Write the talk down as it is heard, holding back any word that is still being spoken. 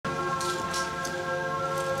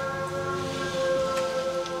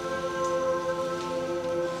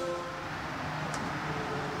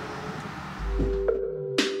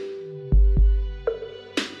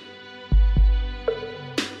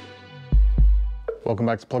Welcome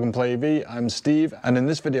back to Plug and Play EV. I'm Steve, and in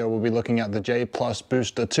this video we'll be looking at the J+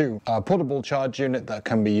 Booster 2, a portable charge unit that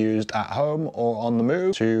can be used at home or on the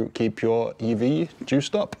move to keep your EV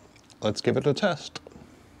juiced up. Let's give it a test.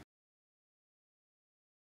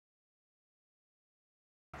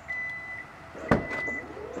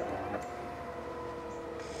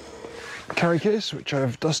 Carry case, which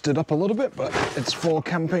I've dusted up a little bit, but it's for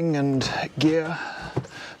camping and gear,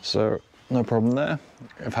 so no problem there.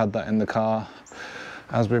 I've had that in the car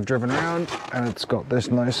as we've driven around, and it's got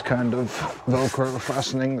this nice kind of Velcro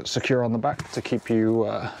fastening that's secure on the back to keep you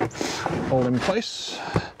all in place.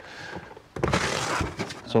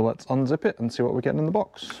 So let's unzip it and see what we get in the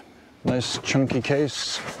box. Nice chunky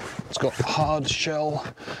case. It's got hard shell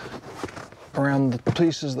around the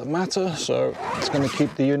pieces that matter, so it's going to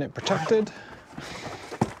keep the unit protected.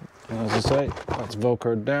 And as I say, that's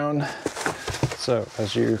Velcroed down. So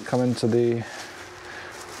as you come into the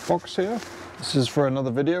box here, this is for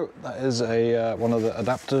another video. That is one of the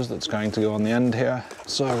adapters that's going to go on the end here.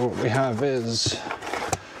 So what we have is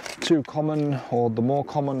two common, or the more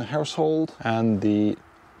common household, and the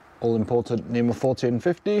all-important NEMA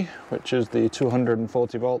 1450, which is the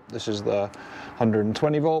 240 volt. This is the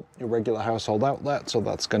 120 volt, your regular household outlet. So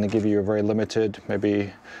that's going to give you a very limited,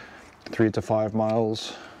 maybe 3 to 5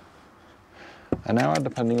 miles an hour,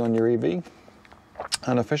 depending on your EV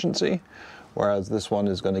and efficiency. Whereas this one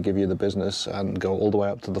is going to give you the business and go all the way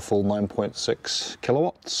up to the full 9.6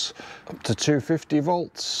 kilowatts, up to 250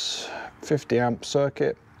 volts, 50 amp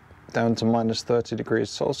circuit, down to minus 30 degrees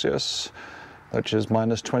Celsius, which is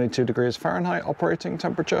minus 22 degrees Fahrenheit operating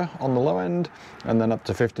temperature on the low end, and then up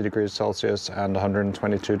to 50 degrees Celsius and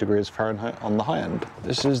 122 degrees Fahrenheit on the high end.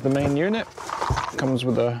 This is the main unit. It comes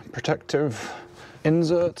with a protective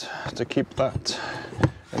insert to keep that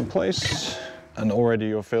in place. And already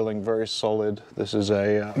you're feeling very solid. This is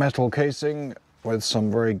a metal casing with some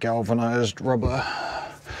very galvanized rubber.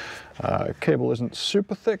 Cable isn't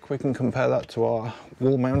super thick. We can compare that to our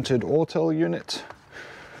wall-mounted Autel unit.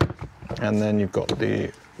 And then you've got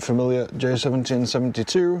the familiar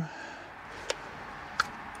J1772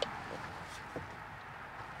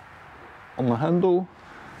 on the handle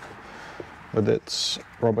with its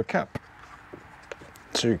rubber cap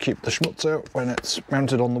to keep the schmutz out when it's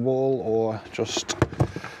mounted on the wall or just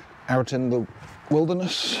out in the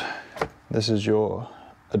wilderness. This is your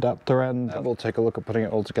adapter end. We'll take a look at putting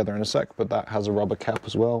it all together in a sec, but that has a rubber cap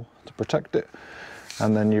as well to protect it.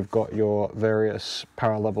 And then you've got your various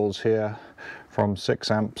power levels here from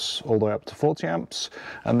 6 amps all the way up to 40 amps.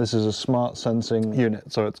 And this is a smart sensing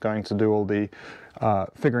unit, so it's going to do all the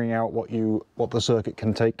figuring out what the circuit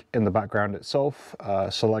can take in the background itself,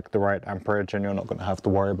 select the right amperage, and you're not going to have to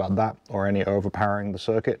worry about that or any overpowering the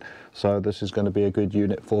circuit. So this is going to be a good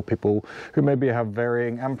unit for people who maybe have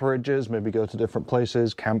varying amperages, maybe go to different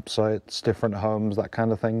places, campsites, different homes, that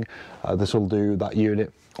kind of thing. This will do that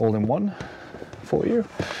unit all in one for you,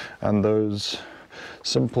 and those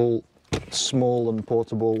simple, small and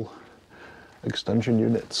portable extension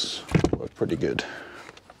units work pretty good.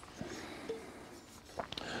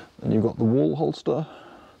 And you've got the wall holster.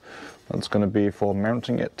 That's going to be for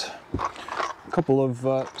mounting it. A couple of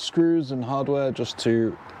screws and hardware just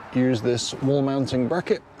to use this wall mounting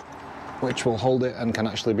bracket, which will hold it and can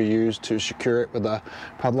actually be used to secure it with a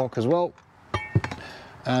padlock as well.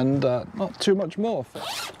 And not too much more.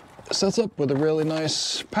 Set up with a really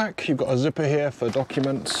nice pack. You've got a zipper here for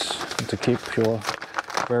documents to keep your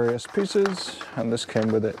various pieces, and this came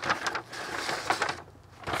with it.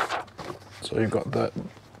 So you've got the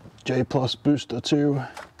J+ Booster 2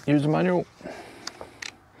 user manual,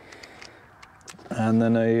 and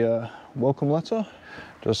then a welcome letter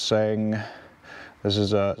just saying this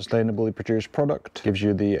is a sustainably produced product, gives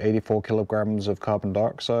you the 84 kilograms of carbon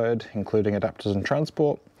dioxide including adapters and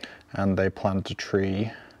transport, and they plant a tree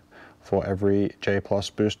for every J+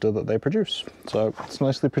 booster that they produce. So it's a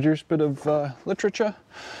nicely produced bit of literature,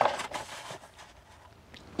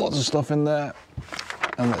 lots of stuff in there,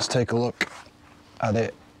 and let's take a look at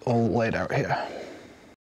it all laid out here.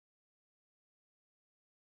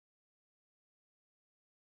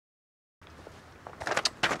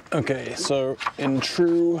 Okay, so in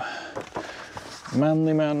true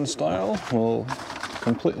manly man style, we'll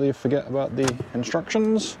completely forget about the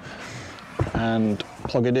instructions and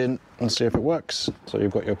plug it in and see if it works. So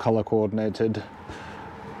you've got your color coordinated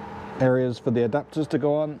areas for the adapters to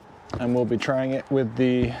go on, and we'll be trying it with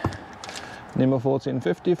the NEMA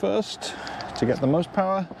 1450 first to get the most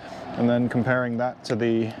power, and then comparing that to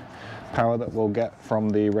the power that we'll get from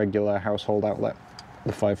the regular household outlet,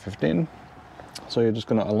 the 515. So you're just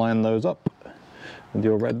going to align those up with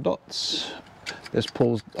your red dots. This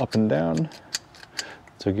pulls up and down,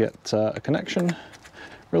 to get a connection.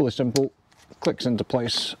 Really simple, clicks into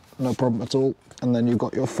place, no problem at all. And then you've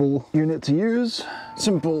got your full unit to use.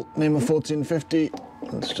 Simple NEMA 1450,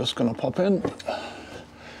 it's just gonna pop in.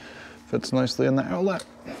 Fits nicely in the outlet.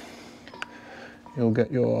 You'll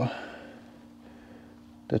get your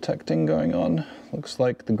detecting going on. Looks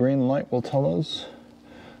like the green light will tell us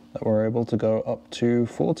that we're able to go up to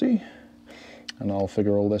 40. And I'll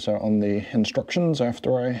figure all this out on the instructions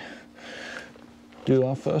after I do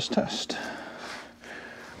our first test.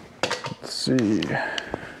 Let's see.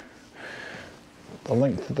 The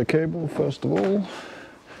length of the cable first of all.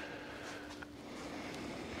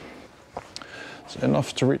 It's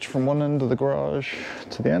enough to reach from one end of the garage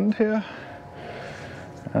to the end here.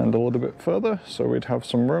 And a little bit further, so we'd have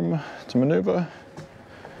some room to maneuver.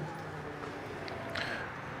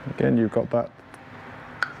 Again, you've got that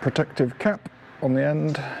protective cap on the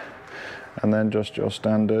end, and then just your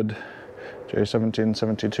standard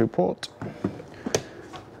J1772 port.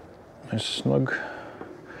 Nice snug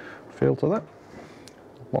feel to that.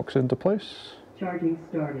 Locks into place. Charging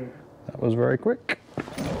started. That was very quick.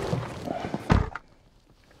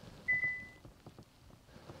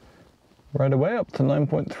 Right away up to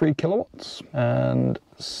 9.3 kilowatts and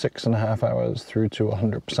 6.5 hours through to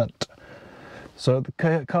 100%. So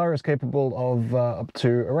the car is capable of up to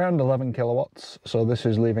around 11 kilowatts. So this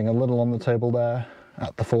is leaving a little on the table there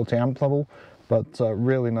at the 40 amp level, but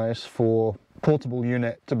really nice for portable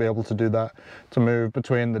unit to be able to do that, to move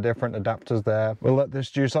between the different adapters there. We'll let this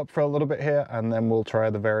juice up for a little bit here, and then we'll try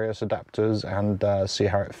the various adapters and see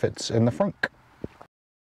how it fits in the frunk.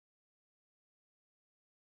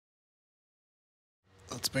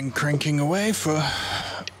 That's been cranking away for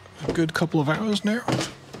a good couple of hours now.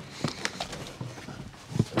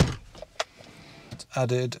 It's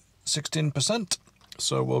added 16%,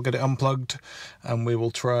 so we'll get it unplugged and we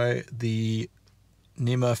will try the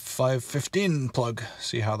NEMA 515 plug,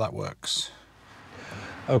 see how that works.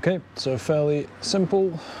 Okay, so fairly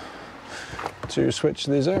simple to switch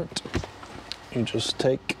these out. You just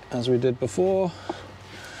take, as we did before,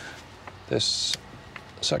 this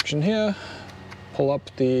section here, pull up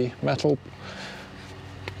the metal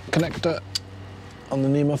connector on the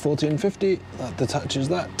NEMA 1450, that detaches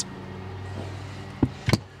that.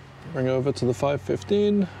 Bring over to the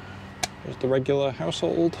 515, here's the regular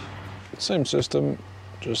household. Same system,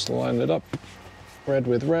 just line it up, red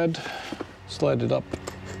with red, slide it up,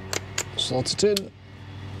 slot it in,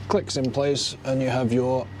 clicks in place, and you have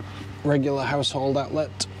your regular household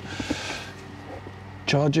outlet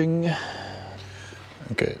charging.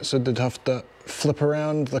 Okay, so did have to flip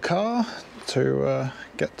around the car to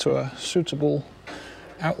get to a suitable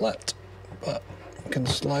outlet, but we can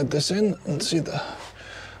slide this in and see the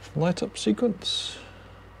light up sequence.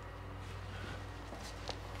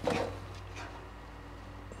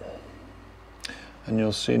 And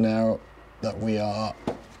you'll see now that we are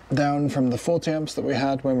down from the 40 amps that we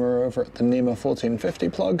had when we were over at the NEMA 1450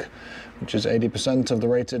 plug, which is 80% of the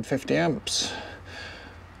rated 50 amps,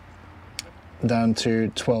 down to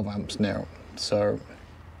 12 amps now. So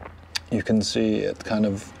you can see it kind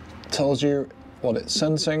of tells you what it's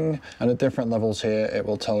sensing, and at different levels here it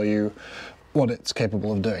will tell you what it's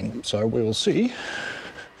capable of doing. So we will see.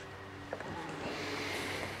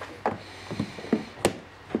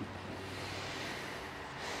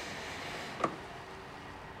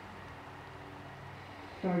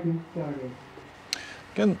 Started.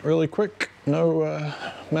 Again, really quick, no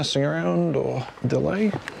messing around or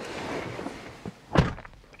delay.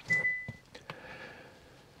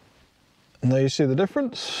 And there you see the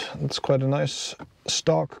difference. It's quite a nice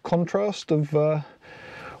stark contrast of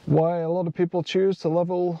why a lot of people choose to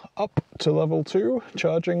level up to level 2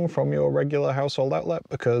 charging from your regular household outlet,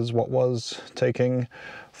 because what was taking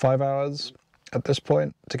 5 hours at this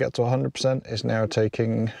point to get to 100% is now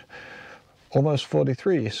taking almost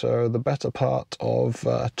 43, so the better part of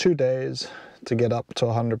 2 days to get up to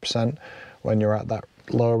 100% when you're at that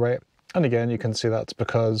lower rate. And again, you can see that's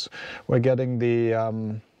because we're getting the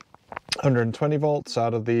 120 volts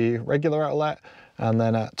out of the regular outlet, and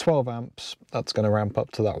then at 12 amps that's going to ramp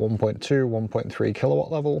up to that 1.2 1.3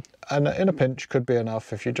 kilowatt level, and in a pinch could be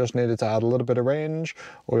enough if you just needed to add a little bit of range,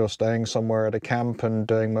 or you're staying somewhere at a camp and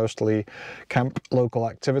doing mostly camp local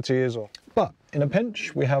activities. But in a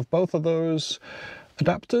pinch we have both of those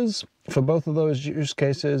adapters for both of those use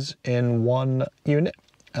cases in one unit,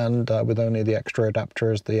 and with only the extra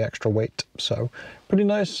adapter as the extra weight. So pretty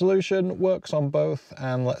nice solution, works on both,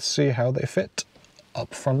 and let's see how they fit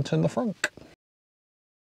up front in the frunk.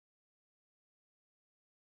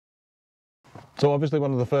 So obviously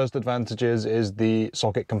one of the first advantages is the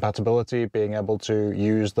socket compatibility, being able to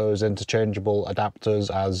use those interchangeable adapters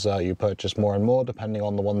as you purchase more and more, depending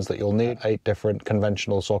on the ones that you'll need. 8 different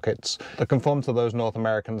conventional sockets that conform to those North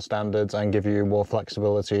American standards and give you more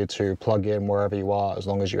flexibility to plug in wherever you are, as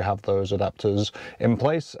long as you have those adapters in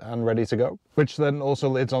place and ready to go. Which then also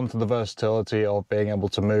leads on to the versatility of being able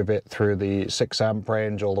to move it through the 6 amp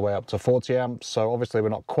range all the way up to 40 amps. So obviously we're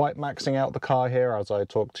not quite maxing out the car here. As I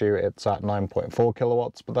talked to you, it's at 9.4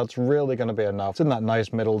 kilowatts, but that's really going to be enough. It's in that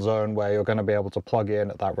nice middle zone where you're going to be able to plug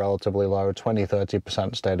in at that relatively low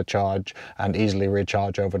 20-30% state of charge and easily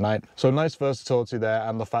recharge overnight. So nice versatility there,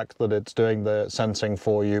 and the fact that it's doing the sensing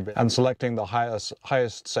for you and selecting the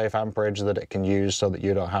highest safe amperage that it can use so that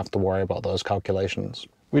you don't have to worry about those calculations.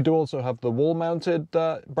 We do also have the wall-mounted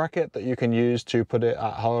bracket that you can use to put it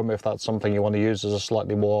at home if that's something you want to use as a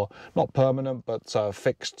slightly more, not permanent, but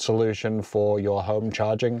fixed solution for your home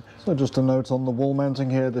charging. So just a note on the wall mounting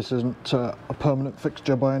here, this isn't a permanent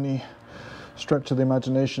fixture by any stretch of the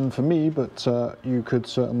imagination for me, but you could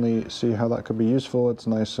certainly see how that could be useful. It's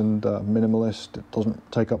nice and minimalist. It doesn't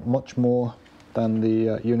take up much more than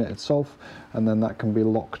the unit itself, and then that can be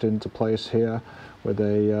locked into place here with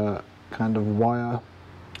a kind of wire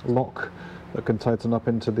lock that can tighten up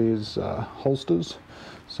into these holsters,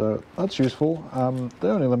 so that's useful. The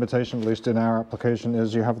only limitation, at least in our application,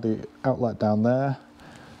 is you have the outlet down there,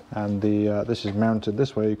 and this is mounted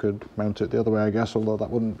this way. You could mount it the other way, I guess, although that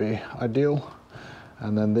wouldn't be ideal.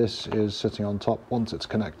 And then this is sitting on top once it's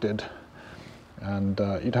connected, and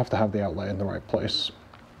you'd have to have the outlet in the right place.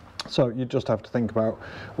 So you just have to think about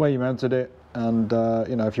where you mounted it, and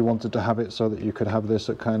you know, if you wanted to have it so that you could have this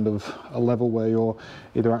at kind of a level where you're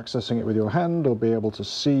either accessing it with your hand or be able to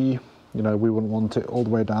see, you know, we wouldn't want it all the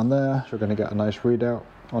way down there. So you're going to get a nice readout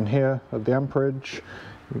on here of the amperage.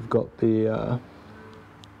 You've got the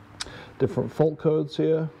different fault codes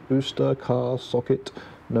here: booster, car, socket,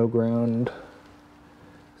 no ground,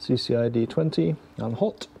 CCID 20 and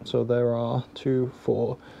hot. So there are 2,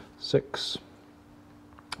 4, 6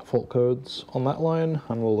 fault codes on that line,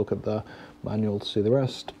 and we'll look at the manual to see the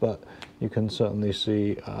rest, but you can certainly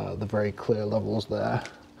see the very clear levels there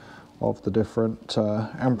of the different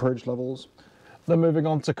amperage levels. Then moving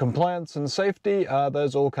on to compliance and safety,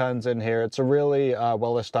 there's all kinds in here. It's a really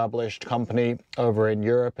well-established company over in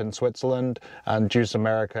Europe and Switzerland, and Juice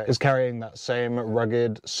America is carrying that same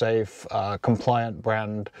rugged, safe, compliant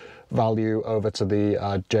brand value over to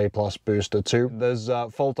the J+ booster too. There's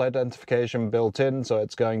fault identification built in, so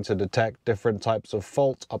it's going to detect different types of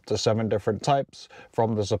fault, up to 7 different types,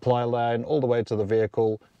 from the supply line all the way to the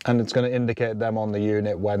vehicle, and it's going to indicate them on the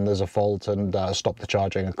unit when there's a fault and stop the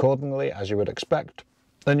charging accordingly, as you would expect.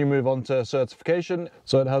 Then you move on to certification.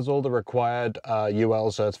 So it has all the required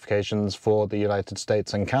UL certifications for the United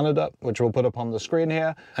States and Canada, which we'll put up on the screen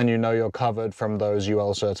here, and you know you're covered from those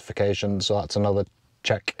UL certifications, so that's another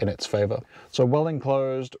check in its favor. So well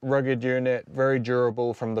enclosed, rugged unit, very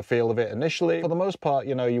durable from the feel of it initially. For the most part,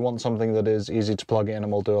 you know, you want something that is easy to plug in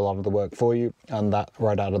and will do a lot of the work for you, and that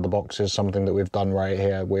right out of the box is something that we've done right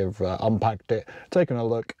here. We've unpacked it, taken a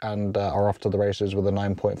look, and are off to the races with a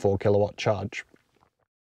 9.4 kilowatt charge.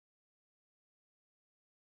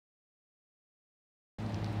 So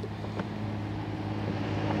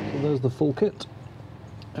there's the full kit.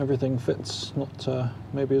 Everything fits, not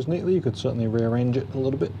maybe as neatly. You could certainly rearrange it a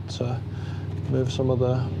little bit to move some of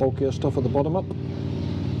the bulkier stuff at the bottom up.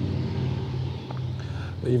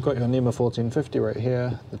 But you've got your NEMA 1450 right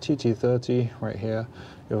here, the TT30 right here,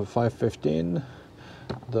 you have a 515,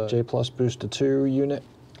 the J+ Booster 2 unit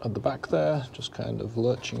at the back there, just kind of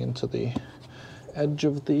lurching into the edge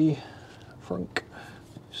of the frunk.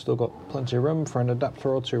 Still got plenty of room for an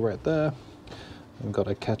adapter or two right there. We've got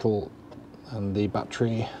a kettle and the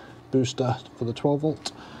battery booster for the 12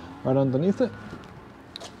 volt right underneath it,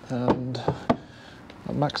 and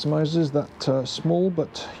that maximizes that small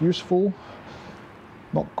but useful,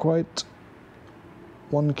 not quite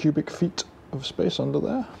 1 cubic feet of space under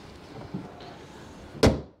there,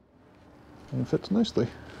 and fits nicely.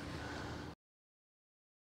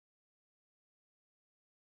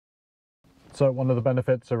 So one of the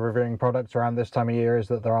benefits of reviewing products around this time of year is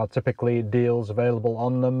that there are typically deals available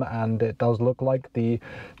on them, and it does look like the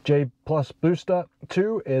J+ Booster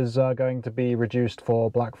 2 is going to be reduced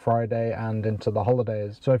for Black Friday and into the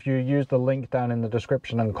holidays. So if you use the link down in the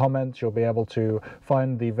description and comments, you'll be able to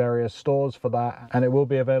find the various stores for that, and it will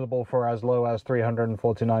be available for as low as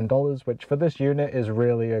 $349, which for this unit is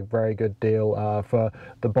really a very good deal for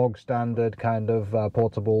the bog standard kind of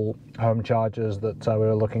portable home chargers that we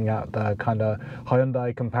were looking at, the kind of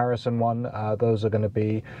Hyundai comparison one. Those are going to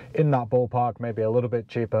be in that ballpark, maybe a little bit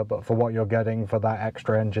cheaper, but for what you're getting for that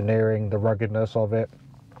extra engineering, the ruggedness of it,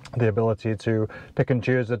 the ability to pick and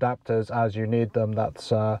choose adapters as you need them, that's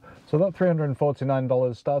so that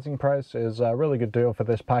 $349 starting price is a really good deal for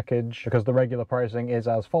this package, because the regular pricing is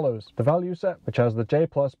as follows. The value set, which has the J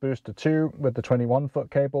Plus Booster 2 with the 21-foot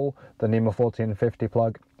cable, the NEMA 1450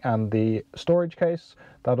 plug, and the storage case,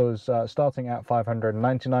 that is starting at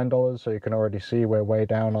 $599, so you can already see we're way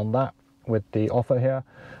down on that with the offer here.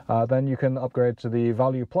 Then you can upgrade to the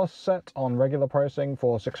Value Plus set on regular pricing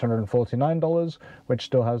for $649, which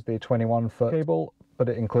still has the 21-foot cable, but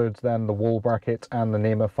it includes then the wall bracket and the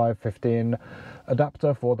NEMA 515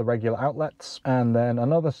 adapter for the regular outlets. And then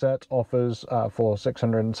another set offers for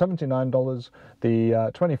 $679 the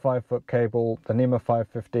 25-foot cable, the NEMA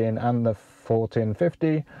 515 and the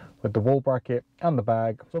 1450 with the wall bracket and the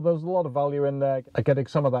bag. So there's a lot of value in there. Getting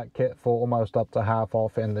some of that kit for almost up to half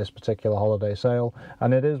off in this particular holiday sale,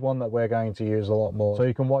 and it is one that we're going to use a lot more. So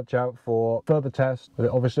you can watch out for further tests.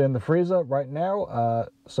 Obviously in the freezer right now,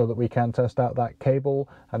 so that we can test out that cable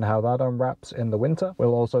and how that unwraps in the winter.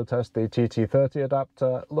 We'll also test the TT30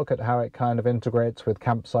 adapter, look at how it kind of integrates with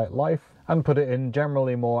campsite life, and put it in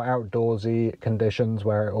generally more outdoorsy conditions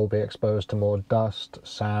where it will be exposed to more dust,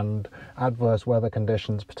 sand, adverse weather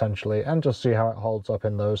conditions potentially, and just see how it holds up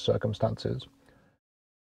in those circumstances.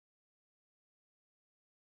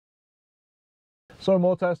 So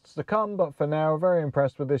more tests to come, but for now, very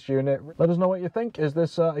impressed with this unit. Let us know what you think. Is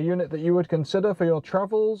this a unit that you would consider for your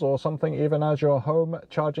travels, or something even as your home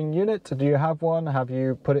charging unit? Do you have one? Have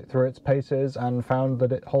you put it through its paces and found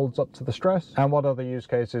that it holds up to the stress? And what other use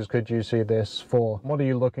cases could you see this for? What are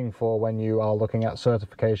you looking for when you are looking at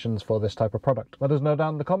certifications for this type of product? Let us know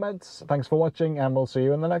down in the comments. Thanks for watching, and we'll see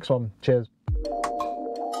you in the next one. Cheers.